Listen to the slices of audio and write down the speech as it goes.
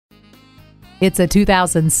It's a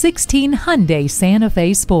 2016 Hyundai Santa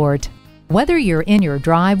Fe Sport. Whether you're in your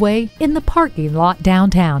driveway, in the parking lot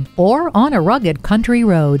downtown, or on a rugged country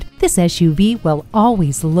road, this SUV will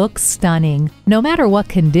always look stunning. No matter what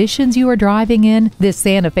conditions you are driving in, this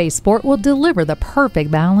Santa Fe Sport will deliver the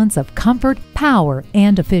perfect balance of comfort, power,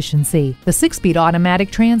 and efficiency. The 6-speed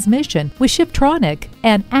automatic transmission with Shiftronic,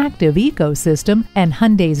 an active ecosystem, and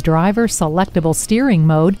Hyundai's driver selectable steering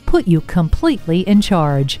mode put you completely in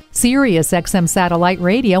charge. SiriusXM satellite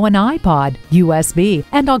radio and iPod, USB,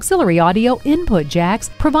 and auxiliary audio input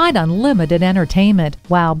jacks provide unlimited entertainment,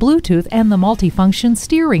 while Bluetooth and the multifunction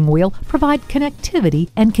steering wheel provide connectivity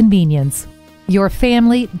and convenience. Your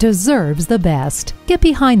family deserves the best. Get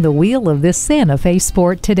behind the wheel of this Santa Fe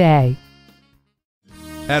Sport today.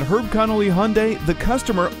 At Herb Connolly Hyundai, the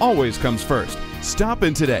customer always comes first. Stop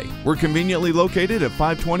in today. We're conveniently located at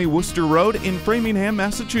 520 Worcester Road in Framingham,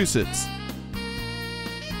 Massachusetts.